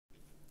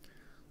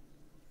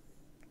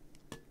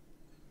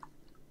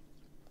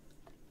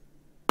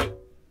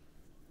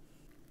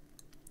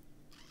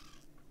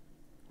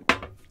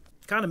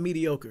kind of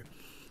mediocre.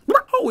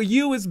 Oh,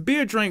 you, it's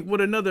Beer Drink with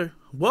another,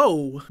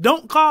 whoa,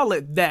 don't call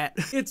it that.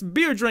 It's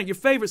Beer Drink, your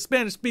favorite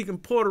Spanish-speaking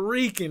Puerto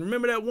Rican.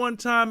 Remember that one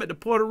time at the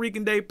Puerto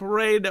Rican Day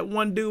Parade, that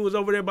one dude was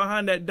over there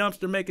behind that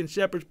dumpster making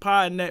shepherd's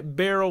pie in that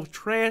barrel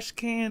trash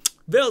can?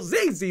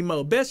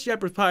 Velzizimo, best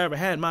shepherd's pie I ever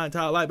had in my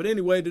entire life. But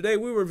anyway, today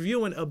we're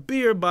reviewing a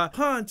beer by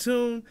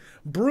Pontoon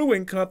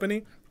Brewing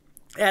Company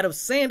out of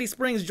Sandy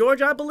Springs,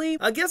 Georgia, I believe.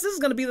 I guess this is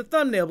going to be the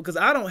thumbnail because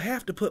I don't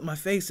have to put my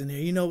face in there.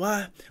 You know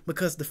why?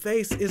 Because the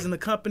face isn't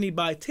accompanied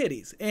by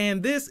titties.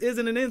 And this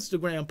isn't an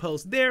Instagram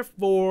post.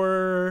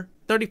 Therefore,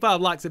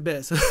 35 likes at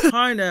best.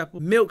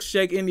 Pineapple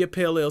Milkshake India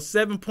Pale Ale,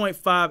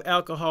 7.5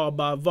 alcohol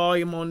by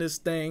volume on this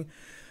thing.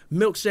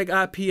 Milkshake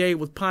IPA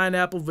with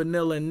pineapple,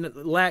 vanilla, and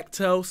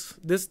lactose.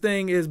 This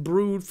thing is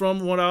brewed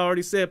from what I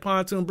already said,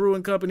 Pontoon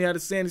Brewing Company out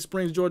of Sandy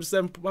Springs, Georgia,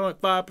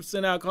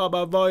 7.5% alcohol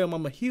by volume.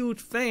 I'm a huge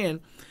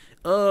fan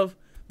of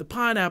the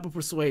pineapple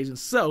persuasion,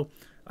 so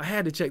I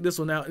had to check this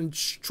one out. And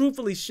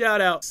truthfully, shout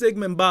out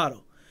Sigmund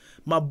Bottle,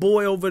 my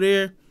boy over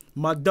there,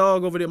 my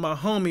dog over there, my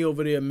homie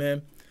over there,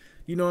 man.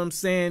 You know what I'm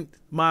saying?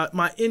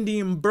 My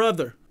Indian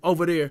brother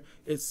over there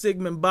at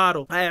Sigmund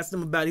Bottle. I asked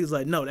him about it. He's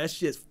like, no, that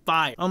shit's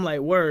fire. I'm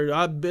like, word.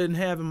 I've been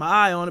having my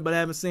eye on it, but I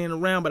haven't seen it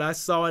around. But I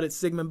saw it at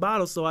Sigmund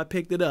Bottle, so I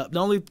picked it up. The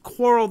only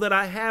quarrel that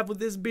I have with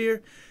this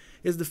beer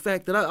is the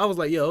fact that I was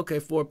like, yo, okay,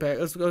 4-pack.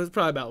 It's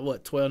probably about,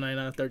 what,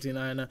 $12.99,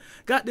 $13.99.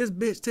 Got this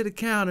bitch to the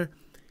counter,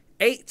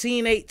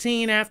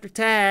 $18.18 after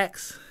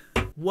tax,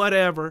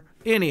 whatever.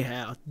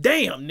 Anyhow,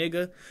 damn,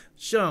 nigga.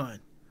 Sean,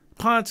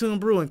 Pontoon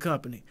Brewing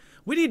Company,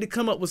 we need to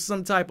come up with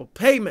some type of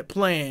payment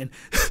plan.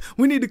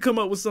 We need to come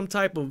up with some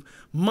type of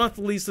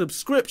monthly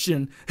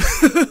subscription.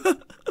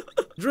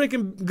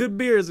 Drinking good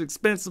beer is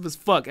expensive as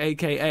fuck,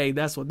 a.k.a.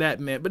 that's what that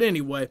meant. But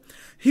anyway,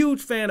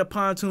 huge fan of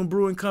Pontoon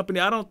Brewing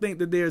Company. I don't think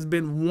that there's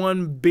been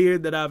one beer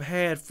that I've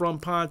had from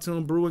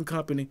Pontoon Brewing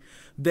Company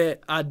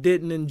that I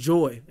didn't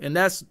enjoy. And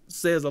that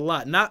says a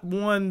lot. Not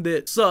one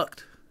that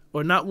sucked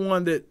or not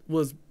one that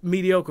was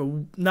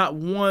mediocre. Not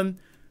one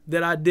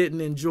that I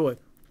didn't enjoy.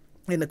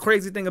 And the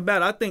crazy thing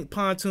about it, I think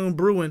Pontoon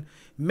Brewing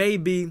may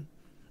be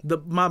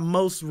my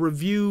most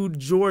reviewed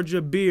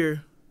Georgia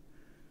beer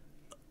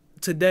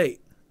to date.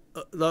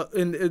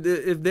 And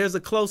if there's a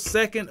close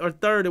second or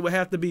third, it would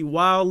have to be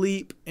Wild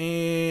Leap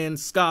and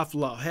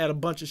Scofflaw. Had a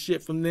bunch of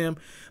shit from them,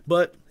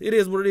 but it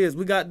is what it is.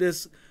 We got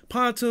this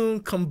Pontoon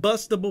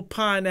Combustible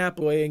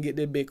Pineapple. Go ahead and get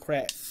that big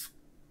crack.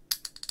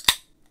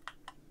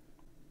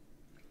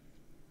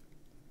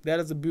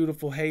 That is a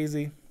beautiful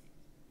hazy,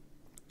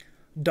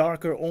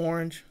 darker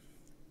orange.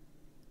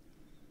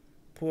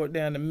 Pour it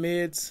down the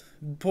mids.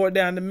 Pour it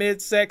down the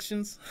mid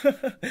sections.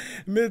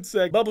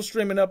 Mid-section. Bubble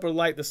streaming up are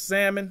like the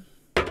salmon.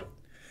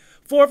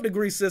 4th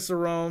degree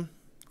Cicerone,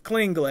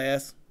 clean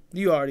glass.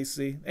 You already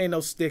see. Ain't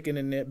no sticking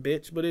in that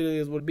bitch, but it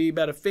is what it be.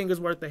 About a finger's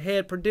worth of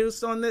head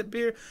produced on that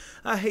beer.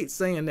 I hate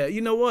saying that.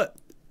 You know what?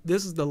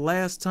 This is the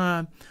last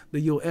time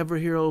that you'll ever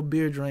hear old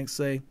Beer Drink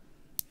say,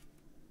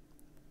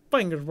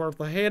 finger's worth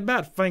of head,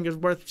 about a finger's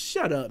worth.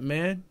 Shut up,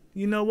 man.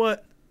 You know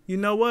what? You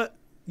know what?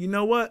 You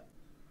know what?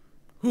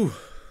 Whew.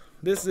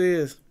 This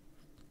is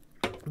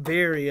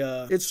very,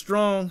 it's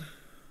strong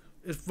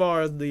as far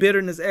as the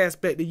bitterness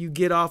aspect that you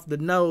get off the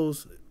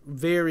nose.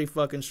 Very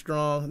fucking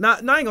strong. I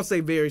ain't gonna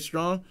say very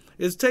strong.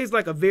 It tastes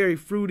like a very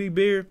fruity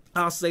beer.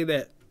 I'll say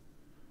that.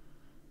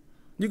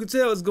 You can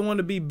tell it's going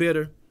to be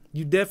bitter.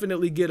 You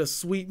definitely get a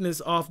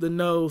sweetness off the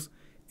nose,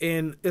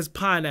 and it's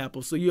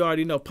pineapple. So you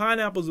already know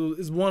pineapple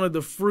is one of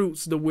the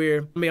fruits to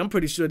where, I mean, I'm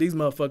pretty sure these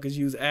motherfuckers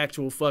use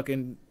actual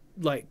fucking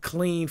like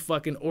clean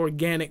fucking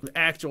organic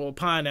actual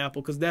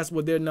pineapple, because that's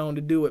what they're known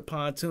to do at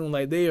Pontoon.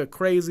 Like, they are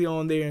crazy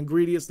on their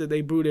ingredients that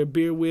they brew their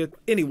beer with.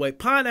 Anyway,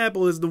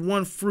 pineapple is the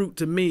one fruit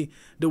to me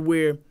to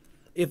where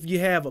if you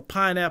have a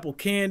pineapple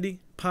candy,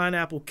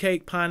 pineapple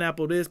cake,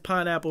 pineapple this,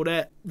 pineapple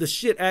that, the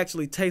shit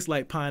actually tastes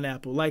like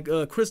pineapple. Like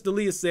Chris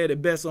D'Elia said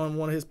it best on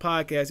one of his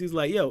podcasts. He's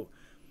like, yo,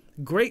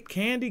 grape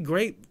candy,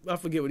 grape, I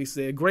forget what he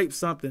said, grape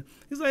something.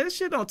 He's like, this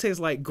shit don't taste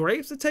like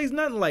grapes. It tastes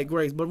nothing like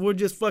grapes, but we're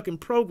just fucking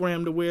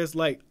programmed to where it's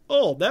like,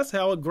 oh, that's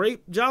how a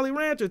grape Jolly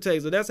Rancher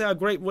tastes, or that's how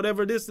grape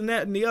whatever this and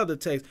that and the other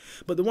tastes.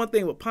 But the one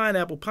thing with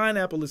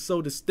pineapple is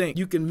so distinct.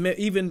 You can,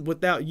 even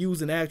without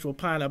using actual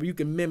pineapple, you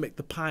can mimic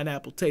the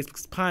pineapple taste,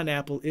 because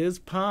pineapple is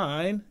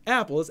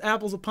pineapple. It's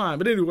apples of pine.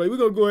 But anyway, we're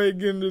going to go ahead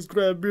and get into this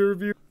craft beer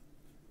review.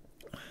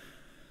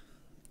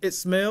 It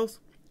smells.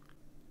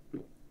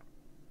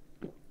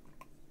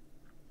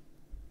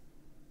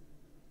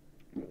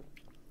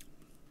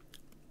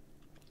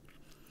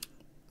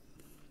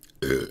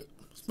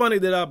 It's funny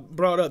that I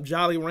brought up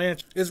Jolly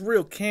Rancher. It's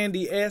real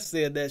candy-esque.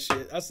 Said that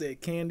shit. I said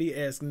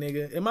candy-esque,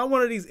 nigga. Am I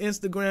one of these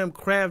Instagram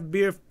craft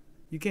beer?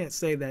 You can't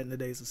say that in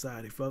today's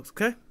society, folks,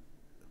 okay?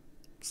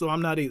 So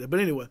I'm not either. But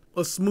anyway,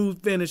 a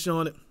smooth finish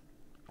on it.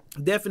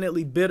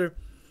 Definitely bitter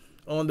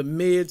on the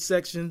mid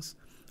sections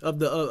of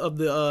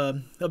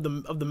the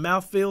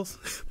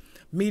mouthfeels.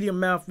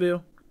 Medium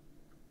mouthfeel.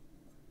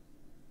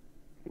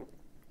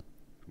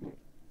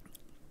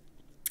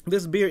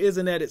 This beer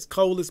isn't at its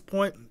coldest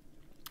point,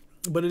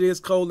 but it is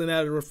cold and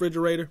out of the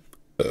refrigerator.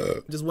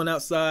 Just went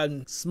outside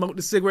and smoked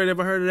a cigarette.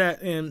 Ever heard of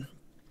that? And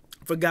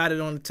forgot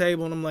it on the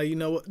table. And I'm like, you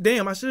know what?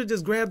 Damn, I should have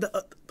just grabbed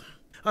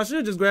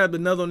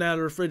another one out of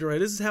the refrigerator.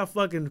 This is how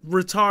fucking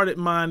retarded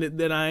minded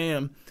that I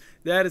am.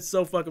 That is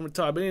so fucking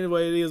retarded. But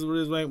anyway, it is what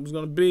this rank was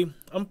gonna be.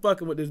 I'm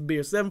fucking with this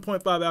beer.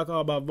 7.5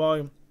 alcohol by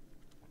volume.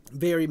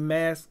 Very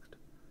masked.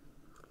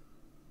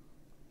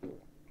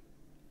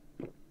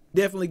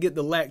 Definitely get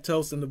the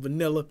lactose and the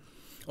vanilla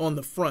on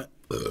the front.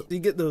 You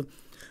get the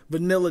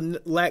vanilla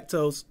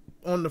lactose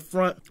on the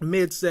front,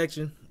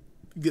 midsection.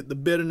 You get the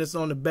bitterness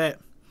on the back.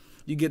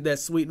 You get that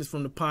sweetness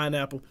from the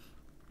pineapple.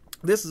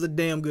 This is a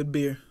damn good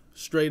beer.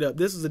 Straight up.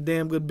 This is a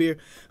damn good beer.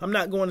 I'm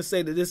not going to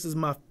say that this is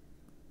my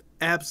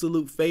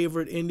absolute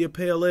favorite India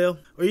Pale Ale,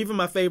 or even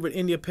my favorite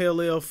India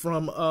Pale Ale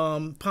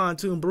from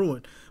Pontoon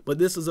Brewing, but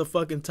this is a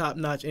fucking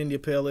top-notch India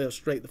Pale Ale,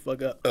 straight the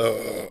fuck up.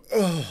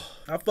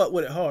 I fuck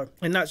with it hard.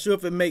 And not sure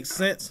if it makes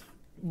sense,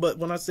 but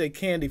when I say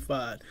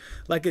candified,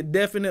 like it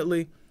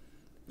definitely,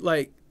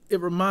 like it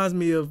reminds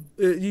me of,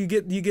 you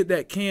get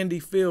that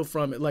candy feel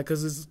from it, like,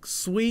 cause it's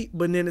sweet,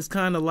 but then it's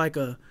kind of like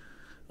a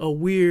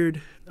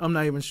weird, I'm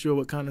not even sure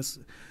what kind of.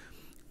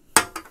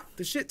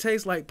 The shit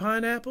tastes like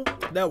pineapple.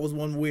 That was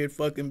one weird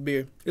fucking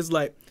beer. It's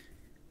like,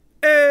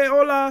 hey,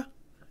 hola.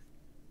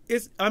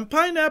 I'm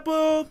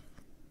pineapple.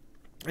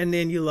 And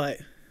then you're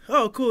like,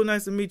 oh, cool,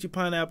 nice to meet you,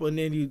 pineapple. And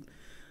then you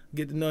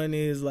get to know him, and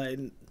he's like,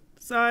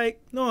 psych,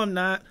 no, I'm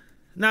not.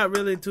 Not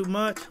really too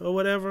much or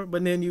whatever.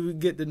 But then you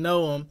get to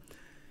know him.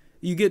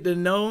 You get to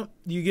know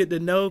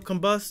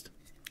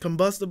combustible.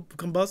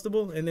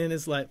 And then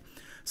it's like,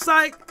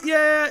 psych,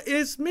 yeah,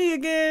 it's me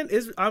again.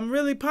 I'm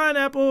really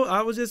pineapple.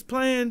 I was just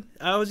playing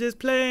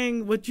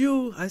with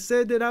you. I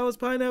said that I was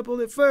pineapple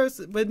at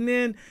first, but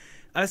then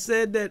I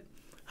said that,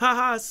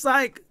 haha,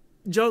 psych,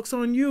 joke's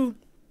on you.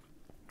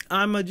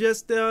 I'm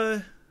just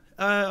bitter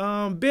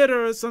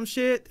or some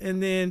shit,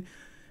 and then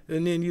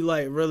you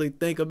like really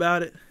think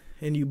about it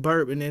and you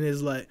burp, and then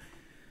it's like,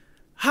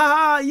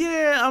 ha,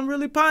 yeah, I'm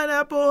really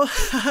pineapple.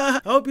 I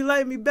hope you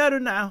like me better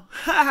now.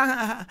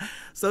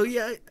 So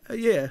yeah,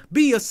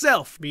 be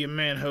yourself. Be a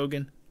man,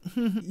 Hogan.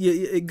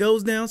 It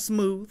goes down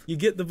smooth. You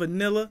get the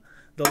vanilla,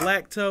 the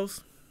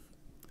lactose.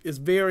 It's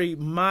very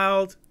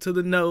mild to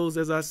the nose,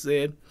 as I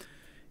said.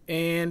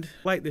 And I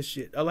like this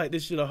shit. I like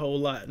this shit a whole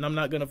lot. And I'm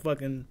not gonna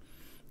fucking,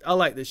 I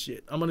like this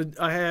shit.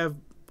 I have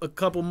a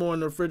couple more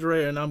in the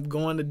refrigerator, and I'm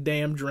going to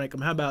damn drink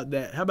them. How about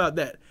that? How about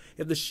that?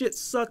 If the shit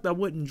sucked, I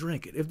wouldn't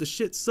drink it. If the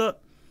shit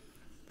sucked,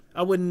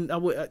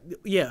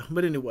 yeah,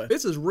 but anyway,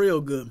 this is real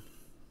good.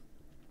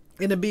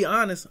 And to be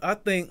honest, I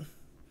think,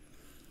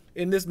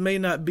 and this may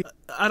not be,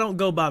 I don't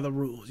go by the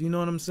rules, you know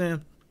what I'm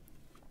saying?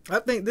 I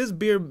think this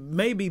beer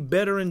may be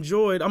better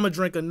enjoyed. I'm going to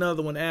drink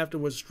another one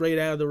afterwards, straight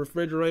out of the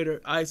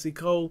refrigerator, icy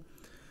cold.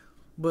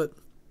 But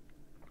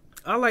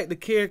I like the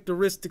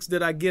characteristics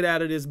that I get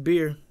out of this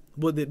beer,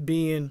 with it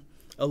being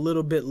a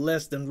little bit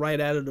less than right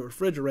out of the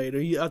refrigerator.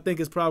 I think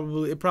it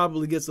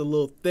probably gets a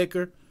little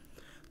thicker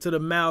to the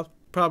mouth.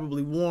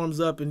 Probably warms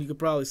up, and you could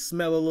probably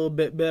smell a little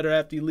bit better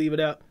after you leave it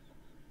out.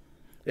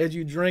 As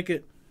you drink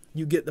it,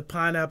 you get the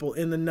pineapple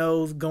in the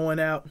nose going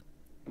out.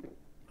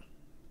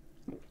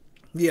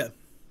 Yeah.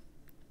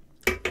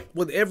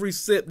 With every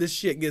sip, this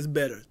shit gets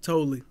better.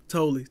 Totally,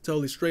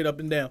 straight up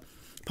and down.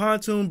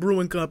 Pontoon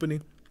Brewing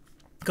Company,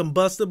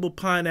 Combustible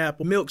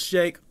Pineapple,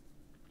 Milkshake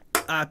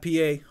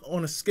IPA.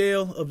 On a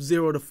scale of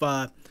 0 to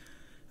 5,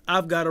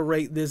 I've got to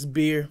rate this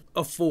beer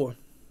a 4.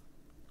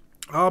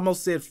 I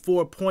almost said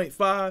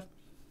 4.5.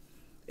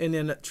 And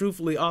then,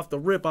 truthfully, off the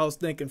rip, I was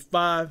thinking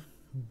 5.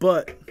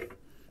 But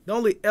the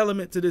only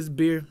element to this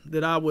beer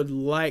that I would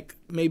like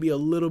maybe a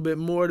little bit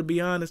more, to be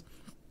honest,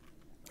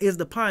 is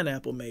the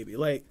pineapple, maybe.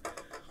 Like,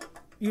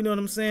 you know what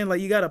I'm saying?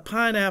 Like, you got a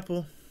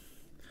pineapple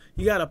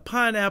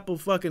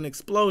fucking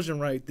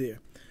explosion right there.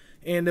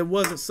 And there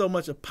wasn't so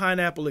much a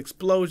pineapple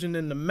explosion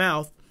in the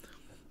mouth.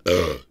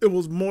 It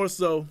was more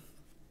so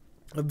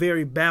a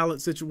very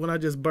balanced situation. When I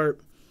just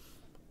burped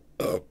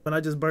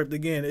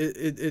again,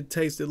 it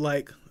tasted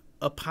like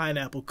a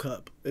pineapple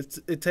cup.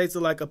 It tasted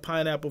like a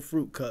pineapple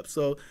fruit cup.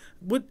 So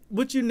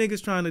what you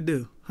niggas trying to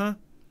do, huh?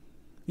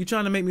 You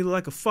trying to make me look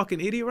like a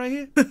fucking idiot right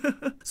here?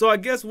 So I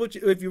guess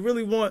if you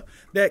really want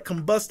that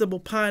combustible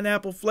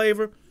pineapple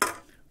flavor,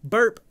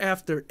 burp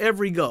after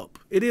every gulp.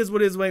 It is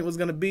what his weight was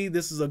gonna be.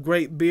 This is a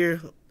great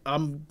beer.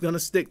 I'm gonna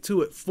stick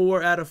to it.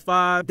 4 out of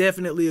 5.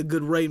 Definitely a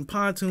good rating.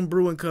 Pontoon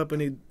Brewing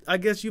Company. I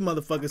guess you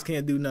motherfuckers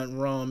can't do nothing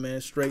wrong,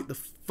 man. Straight the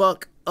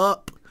fuck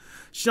up.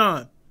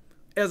 Sean,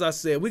 as I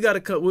said, we gotta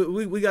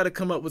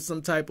come up with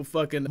some type of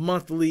fucking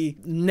monthly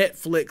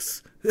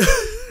Netflix.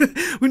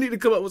 We need to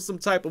come up with some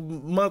type of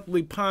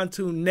monthly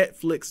Pontoon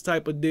Netflix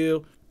type of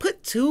deal.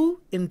 Put 2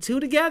 and 2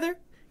 together,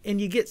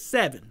 and you get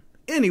 7.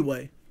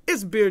 Anyway,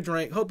 it's Beer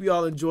Drink. Hope you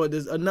all enjoyed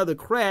this. Another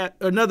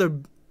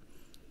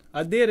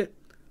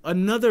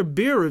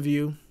beer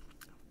review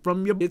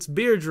from your. It's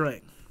Beer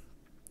Drink.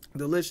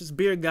 Delicious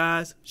beer,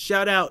 guys.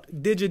 Shout out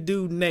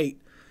Digidude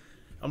Nate.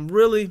 I'm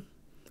really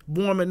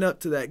warming up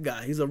to that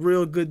guy. He's a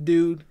real good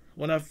dude.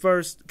 When I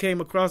first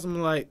came across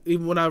him, like,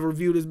 even when I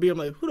reviewed his beer, I'm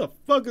like, who the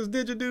fuck is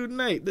Digidude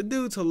Nate? The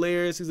dude's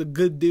hilarious. He's a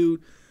good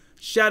dude.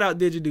 Shout out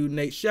Digidude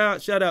Nate.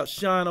 Shout out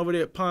Sean over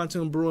there at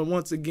Pontoon Brewing.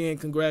 Once again,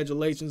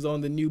 congratulations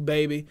on the new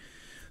baby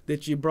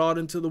that you brought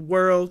into the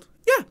world.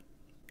 Yeah,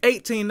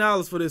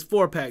 $18 for this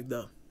 4-pack,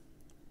 though.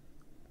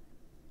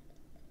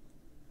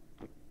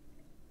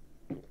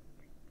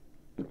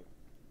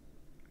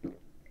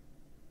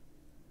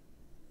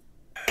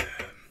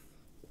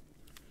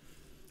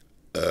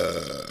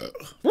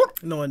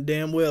 Knowing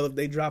damn well if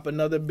they drop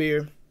another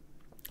beer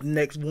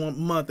next 1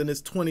 month and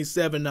it's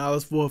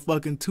 $27 for a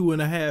fucking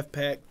 2.5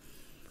 pack,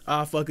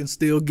 I'll fucking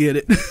still get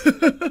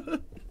it.